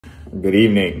Good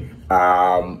evening.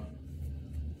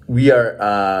 We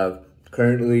are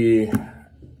currently,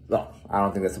 well, I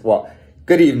don't think that's, well,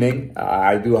 good evening.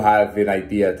 I do have an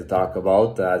idea to talk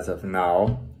about as of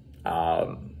now.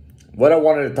 What I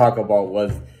wanted to talk about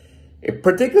was a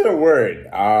particular word,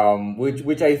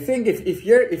 which I think if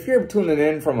you're tuning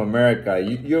in from America,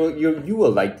 you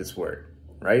will like this word,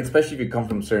 right? Especially if you come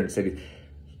from certain cities.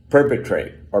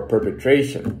 Perpetrate or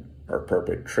perpetration or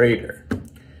perpetrator.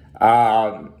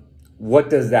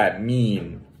 What does that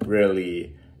mean,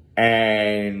 really?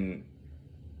 And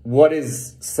what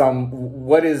is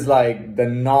like the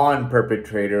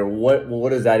non-perpetrator? What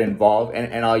does that involve?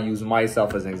 And I'll use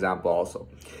myself as an example also.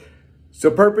 So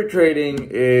perpetrating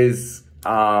is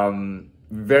I mean,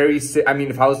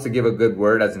 if I was to give a good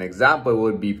word as an example, it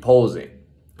would be posing,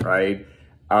 right?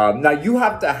 Now, you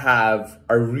have to have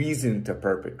a reason to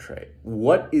perpetrate.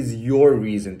 What is your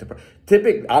reason to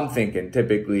I'm thinking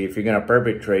typically if you're going to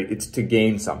perpetrate, it's to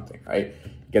gain something, right?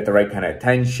 Get the right kind of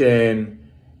attention,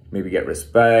 maybe get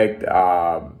respect,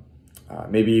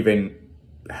 maybe even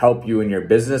help you in your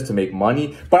business to make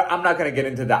money. But I'm not going to get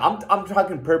into that. I'm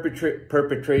talking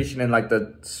perpetration in like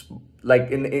the,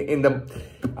 in the,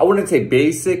 I wouldn't say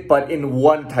basic, but in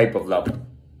one type of level.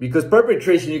 Because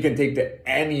perpetration you can take to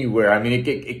anywhere. I mean,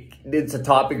 it's a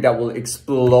topic that will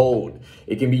explode.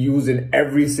 It can be used in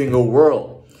every single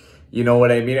world. You know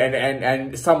what I mean?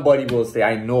 And somebody will say,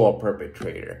 I know a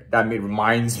perpetrator. That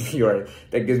reminds me, or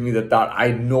that gives me the thought, I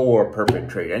know a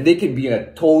perpetrator. And they can be in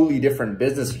a totally different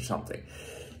business or something.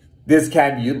 This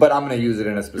can be used, but I'm going to use it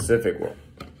in a specific world.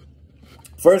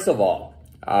 First of all,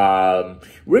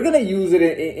 we're going to use it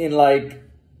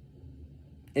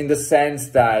in the sense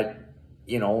that,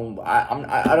 you know,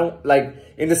 I don't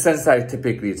like in the sense that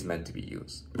typically it's meant to be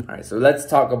used. All right, so let's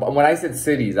talk about, when I said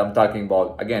cities, I'm talking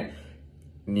about, again,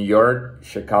 New York,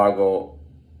 Chicago,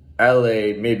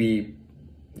 LA, maybe,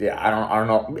 yeah, I don't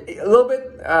know, a little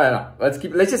bit, I don't know.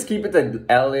 Let's just keep it to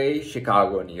LA,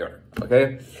 Chicago, and New York,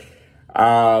 okay?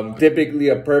 Typically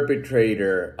a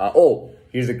perpetrator,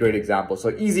 here's a great example.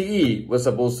 So Eazy-E was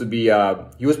supposed to be,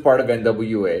 he was part of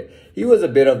NWA. He was a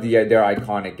bit of their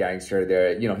iconic gangster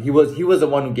there. You know, he was the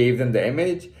one who gave them the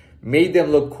image, made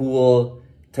them look cool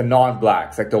to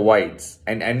non-blacks, like the whites,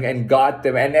 and got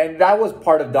them. And that was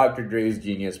part of Dr. Dre's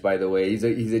genius, by the way. He's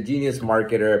a genius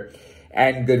marketer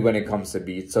and good when it comes to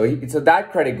beats. So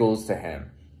that credit goes to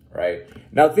him. Right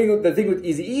now, the thing with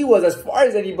Eazy-E was, as far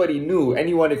as anybody knew,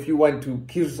 if you went to,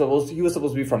 he was supposed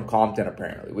to be from Compton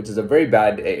apparently, which is a very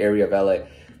bad area of LA,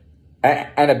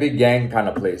 and a big gang kind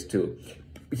of place too.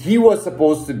 He was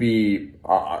supposed to be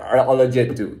a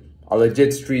legit dude, a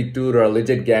legit street dude, or a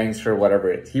legit gangster,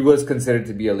 whatever it is. He was considered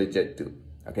to be a legit dude.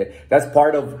 Okay, that's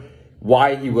part of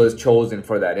why he was chosen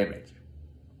for that image.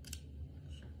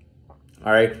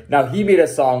 All right. Now, he made a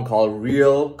song called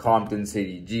Real Compton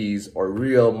City G's, or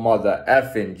Real Mother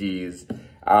Effin' G's,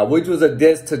 which was a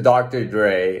diss to Dr.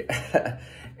 Dre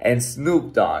and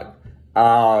Snoop Dogg,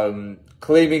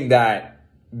 claiming that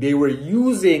they were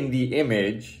using the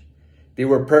image, they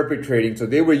were perpetrating, so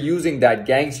they were using that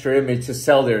gangster image to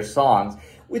sell their songs,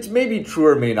 which may be true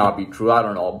or may not be true, I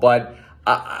don't know, but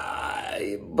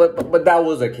that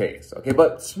was the case, okay?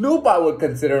 But Snoop, I would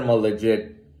consider him a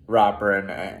legit rapper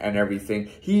and everything.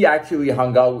 He actually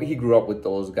hung out, he grew up with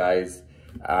those guys,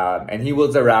 and he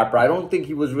was a rapper. I don't think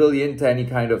he was really into any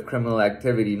kind of criminal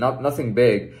activity, nothing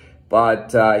big,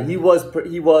 but he used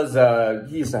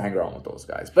to hang around with those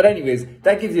guys. But anyways,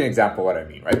 that gives you an example of what I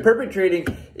mean, right? Perpetrating,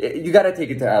 you got to take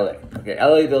it to LA. Okay,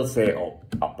 LA, they'll say, oh,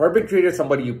 a perpetrator is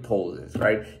somebody who poses,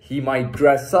 right? He might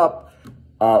dress up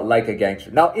like a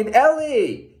gangster. Now, in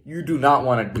LA, you do not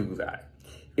want to do that.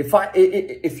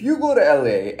 If you go to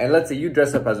LA and let's say you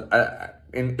dress up as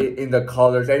in the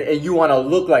colors and you want to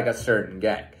look like a certain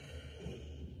gang,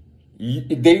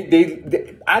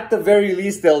 they at the very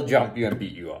least they'll jump you and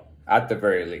beat you up. At the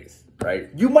very least, right?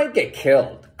 You might get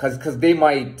killed because they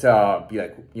might be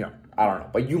like, you know, I don't know,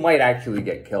 but you might actually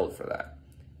get killed for that,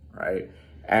 right?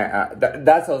 And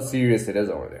that's how serious it is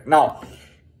over there. Now,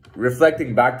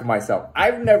 reflecting back to myself,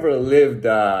 I've never lived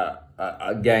a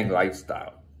gang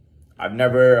lifestyle. I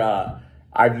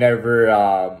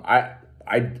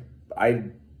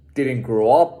didn't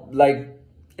grow up like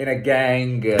in a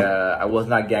gang. I was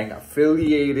not gang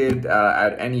affiliated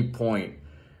at any point,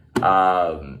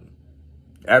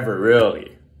 ever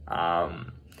really.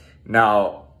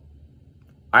 Now,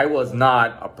 I was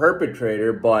not a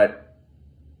perpetrator, but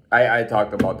I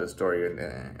talked about this story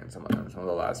in some of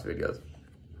the last videos.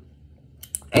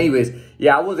 Anyways,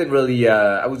 yeah, I wasn't really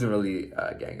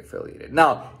gang affiliated.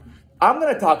 Now, I'm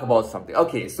going to talk about something.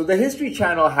 Okay, so the History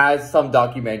Channel has some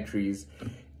documentaries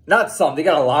not some, they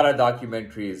got a lot of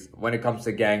documentaries when it comes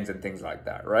to gangs and things like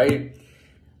that, right?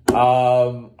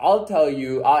 I'll tell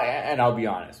you, and I'll be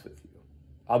honest with you.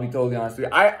 I'll be totally honest with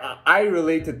you. I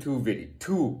relate to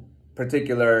two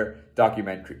particular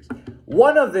documentaries.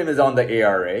 One of them is on the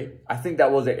ARA. I think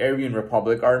that was the Aryan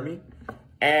Republic Army.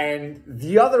 And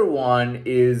the other one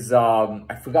is,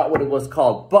 I forgot what it was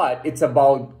called, but it's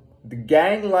about the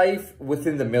gang life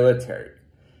within the military.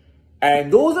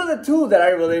 And those are the two that I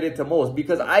related to most,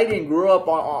 because I didn't grow up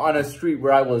on a street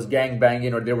where I was gang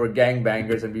banging or there were gang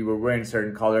bangers and we were wearing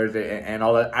certain colors and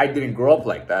all that. I didn't grow up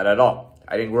like that at all.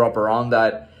 I didn't grow up around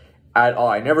that at all.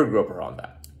 I never grew up around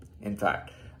that, in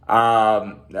fact.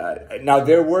 Now,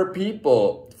 there were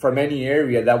people from any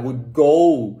area that would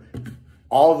go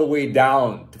all the way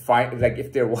down to find, like,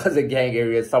 if there was a gang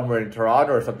area somewhere in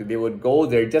Toronto or something, they would go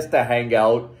there just to hang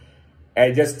out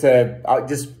and just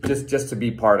to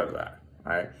be part of that.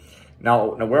 All right.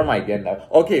 Now where am I getting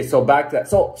at? Okay, so back to that.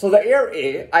 So the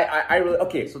ARA,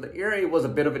 okay, so the ARA was a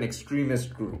bit of an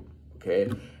extremist group.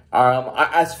 Okay.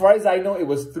 As far as I know, it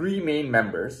was 3 main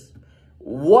members.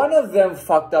 One of them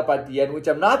fucked up at the end, which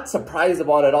I'm not surprised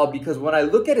about at all, because when I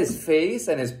look at his face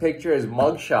and his picture, his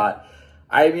mugshot,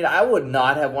 I mean, I would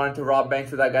not have wanted to rob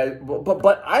banks with that guy.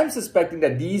 But I'm suspecting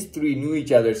that these 3 knew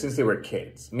each other since they were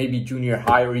kids, maybe junior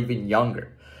high or even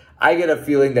younger. I get a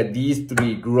feeling that these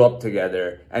 3 grew up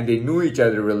together and they knew each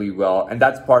other really well. And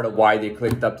that's part of why they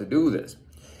clicked up to do this.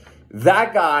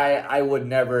 That guy, I would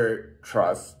never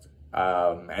trust.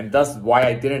 And that's why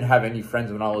I didn't have any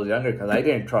friends when I was younger, because I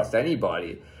didn't trust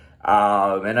anybody.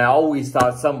 And I always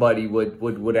thought somebody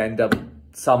would end up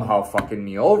somehow fucking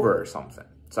me over or something.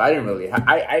 So I didn't really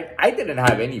I didn't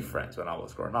have any friends when I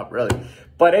was growing up, really.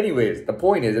 But anyways, the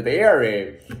point is that the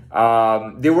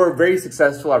ARA, they were very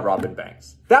successful at robbing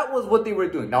banks. That was what they were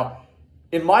doing. Now,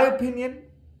 in my opinion,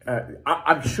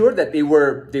 I'm sure that they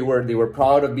were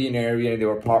proud of being Aryan and they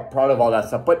were proud of all that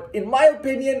stuff. But in my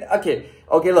opinion, okay,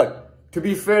 look, to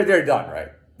be fair, they're done, right?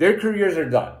 Their careers are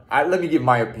done. Let me give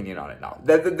my opinion on it now.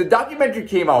 The documentary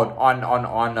came out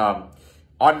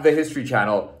on the History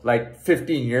Channel like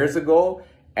 15 years ago.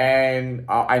 And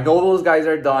I know those guys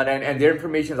are done, and their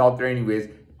information is out there anyways.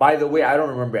 By the way, I don't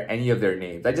remember any of their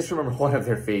names. I just remember one of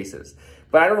their faces,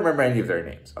 but I don't remember any of their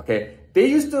names, okay? They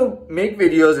used to make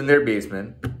videos in their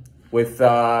basement with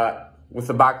the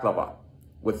baklava,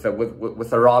 with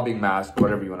the robbing mask,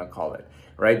 whatever you want to call it,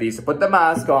 right? They used to put the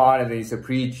mask on and they used to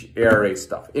preach ARA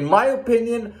stuff. In my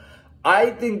opinion, I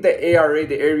think the ARA,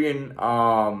 the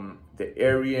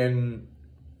Aryan,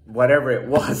 whatever it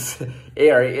was,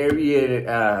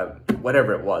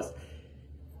 whatever it was,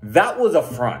 that was a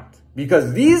front.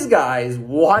 Because these guys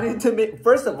wanted to make,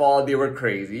 first of all, they were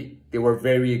crazy. They were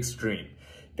very extreme.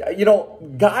 You know,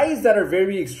 guys that are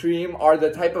very extreme are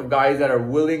the type of guys that are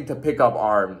willing to pick up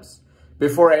arms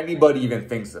before anybody even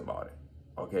thinks about it.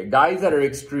 Okay, guys that are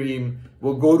extreme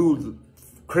will go to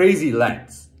crazy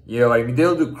lengths. You know what I mean?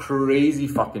 They'll do crazy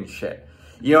fucking shit.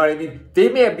 You know what I mean? They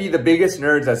may be the biggest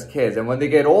nerds as kids, and when they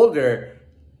get older,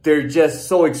 they're just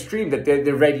so extreme that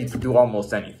they're ready to do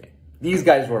almost anything. These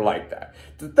guys were like that.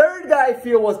 The third guy, I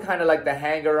feel, was kind of like the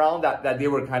hang around that they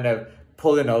were kind of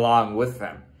pulling along with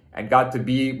them and got to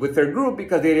be with their group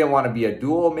because they didn't want to be a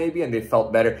duo maybe, and they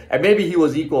felt better. And maybe he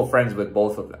was equal friends with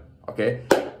both of them, okay?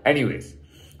 Anyways,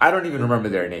 I don't even remember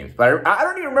their names, but I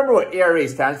don't even remember what ARA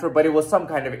stands for, but it was some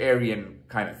kind of Aryan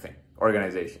kind of thing,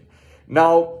 organization.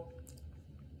 Now,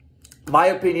 my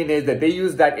opinion is that they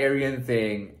used that Aryan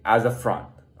thing as a front,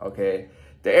 okay?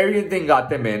 The Aryan thing got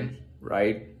them in,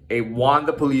 right? It won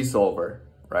the police over,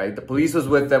 right? The police was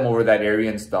with them over that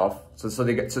Aryan stuff. So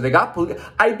they got police.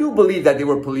 I do believe that they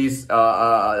were police.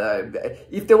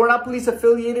 If they were not police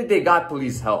affiliated, they got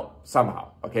police help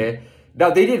somehow, okay?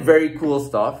 Now, they did very cool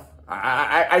stuff.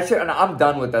 I'm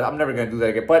done with that. I'm never going to do that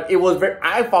again. But it was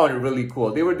I found it really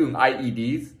cool. They were doing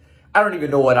IEDs. I don't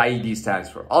even know what IED stands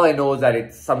for. All I know is that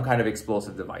it's some kind of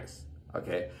explosive device,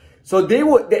 okay? So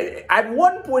at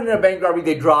one point in a bank robbery,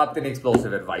 they dropped an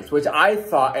explosive device, which I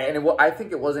thought, and I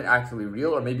think it wasn't actually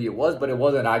real, or maybe it was, but it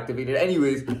wasn't activated.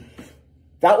 Anyways,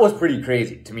 that was pretty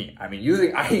crazy to me. I mean,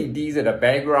 using IEDs in a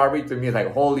bank robbery to me is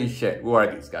like, holy shit, who are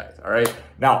these guys, all right?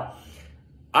 Now,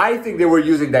 I think they were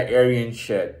using that Aryan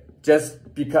shit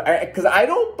just because I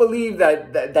don't believe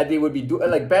that they would be doing,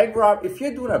 like, bank robbery. If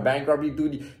you're doing a bank robbery,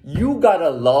 dude, you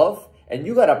gotta love and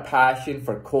you got a passion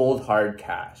for cold, hard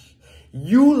cash.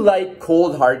 You like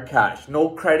cold, hard cash.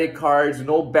 No credit cards,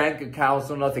 no bank accounts,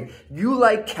 no nothing. You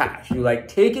like cash. You like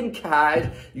taking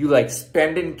cash. You like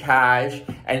spending cash.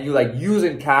 And you like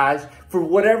using cash for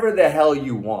whatever the hell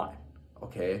you want.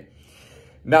 Okay?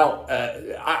 Now,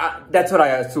 that's what I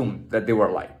assume that they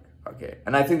were like. Okay? Okay,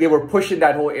 and I think they were pushing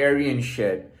that whole Aryan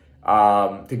shit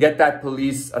to get that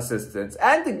police assistance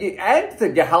and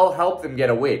to help them get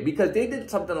away, because they did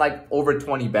something like over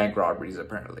 20 bank robberies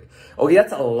apparently. Okay,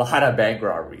 that's a lot of bank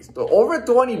robberies. So over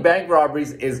 20 bank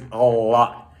robberies is a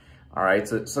lot. All right,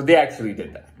 so they actually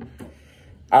did that.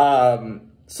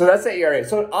 So that's the ARA.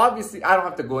 So obviously, I don't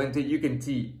have to go into it. You can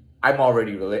see I'm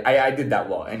already related. I did that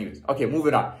well. Anyways, okay,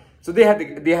 moving on. So they had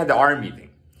the army thing.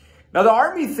 Now the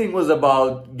army thing was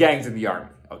about gangs in the army.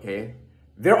 Okay,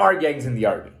 there are gangs in the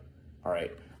army. All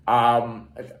right.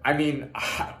 I mean,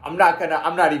 I'm not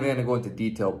even gonna go into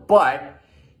detail, but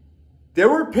there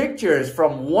were pictures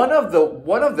from one of the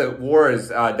wars,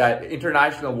 that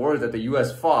international wars that the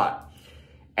U.S. fought,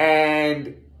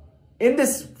 and in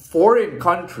this foreign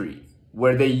country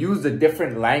where they used a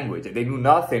different language and they knew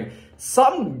nothing,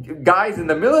 some guys in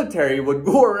the military would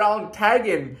go around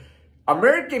tagging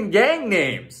American gang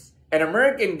names and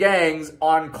American gangs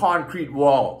on concrete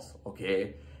walls,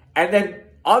 okay? And then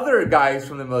other guys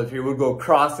from the military would go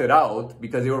cross it out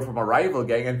because they were from a rival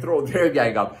gang and throw their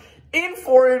gang up in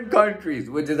foreign countries,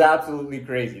 which is absolutely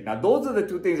crazy. Now, those are the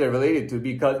two things I'm related to,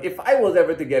 because if I was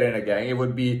ever to get in a gang, it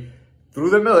would be through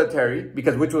the military,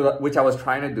 because which I was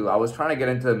trying to do. I was trying to get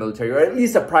into the military, or at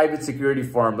least a private security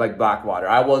firm like Blackwater.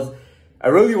 I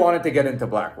really wanted to get into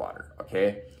Blackwater,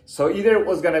 okay? So either it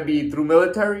was gonna be through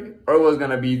military or it was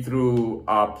gonna be through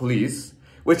police,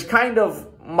 which kind of,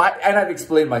 and I've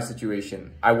explained my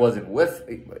situation. I've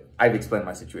explained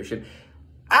my situation.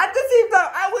 At the same time,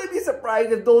 I wouldn't be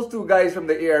surprised if those two guys from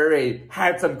the ARA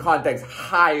had some contacts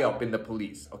high up in the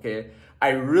police, okay? I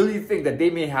really think that they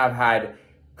may have had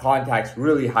contacts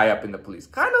really high up in the police,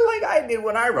 kind of like I did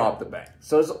when I robbed the bank.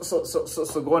 So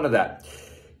going to that.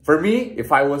 For me,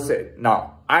 if I was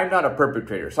now, I'm not a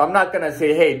perpetrator, so I'm not gonna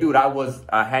say, hey, dude, I was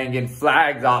hanging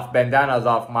flags off, bandanas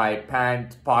off my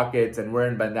pant pockets and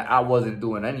wearing bandana. I wasn't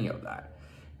doing any of that.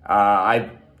 I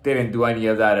didn't do any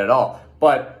of that at all.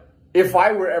 But if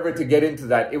I were ever to get into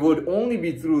that, it would only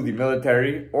be through the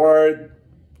military or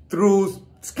through,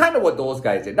 it's kind of what those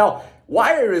guys did. Now,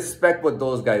 why I respect what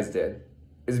those guys did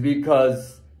is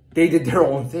because they did their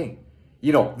own thing.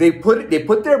 You know, they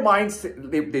took their minds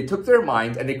and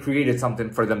they created something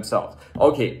for themselves.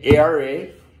 Okay, ARA,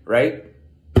 right?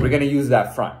 We're going to use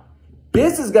that front.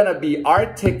 This is going to be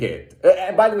our ticket.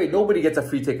 And by the way, nobody gets a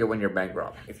free ticket when you're bank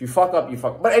robbed. If you fuck up, you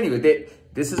fuck up. But anyway,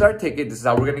 this is our ticket. This is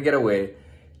how we're going to get away.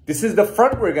 This is the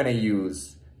front we're going to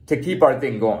use to keep our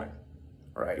thing going.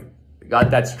 All right? We got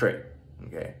that straight.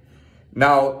 Okay.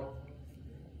 Now,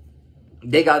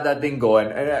 they got that thing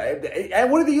going.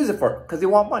 And what do they use it for? Because they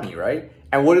want money, right?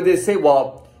 And what did they say?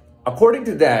 Well, according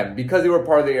to them, because they were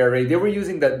part of the ARA, they were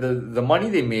using the money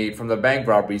they made from the bank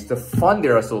robberies to fund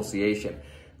their association,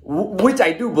 which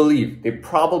I do believe they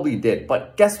probably did.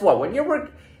 But guess what? When you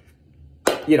work,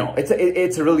 you know,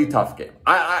 it's a really tough game.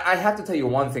 I have to tell you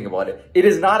one thing about it. It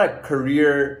is not a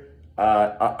career,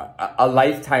 a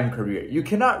lifetime career. You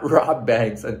cannot rob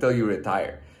banks until you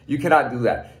retire. You cannot do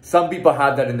that. Some people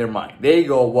have that in their mind. They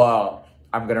go, well,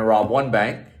 I'm going to rob one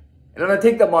bank, and I'm going to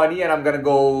take the money, and I'm going to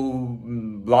go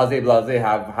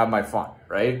have my fun,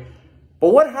 right?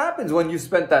 But what happens when you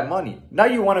spent that money? Now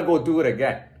you want to go do it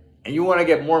again, and you want to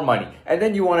get more money, and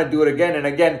then you want to do it again and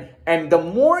again. And the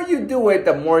more you do it,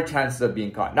 the more chances of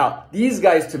being caught. Now, these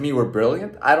guys to me were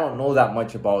brilliant. I don't know that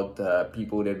much about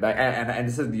people who did bank, and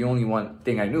this is the only one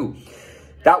thing I knew.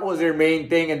 That was their main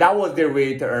thing, and that was their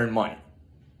way to earn money.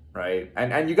 Right?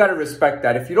 And you got to respect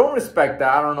that. If you don't respect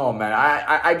that, I don't know, man.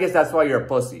 I guess that's why you're a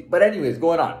pussy. But anyways,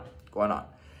 going on.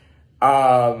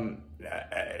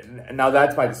 Now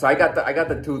that's my, so I got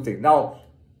the two things. Now,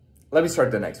 let me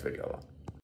start the next video.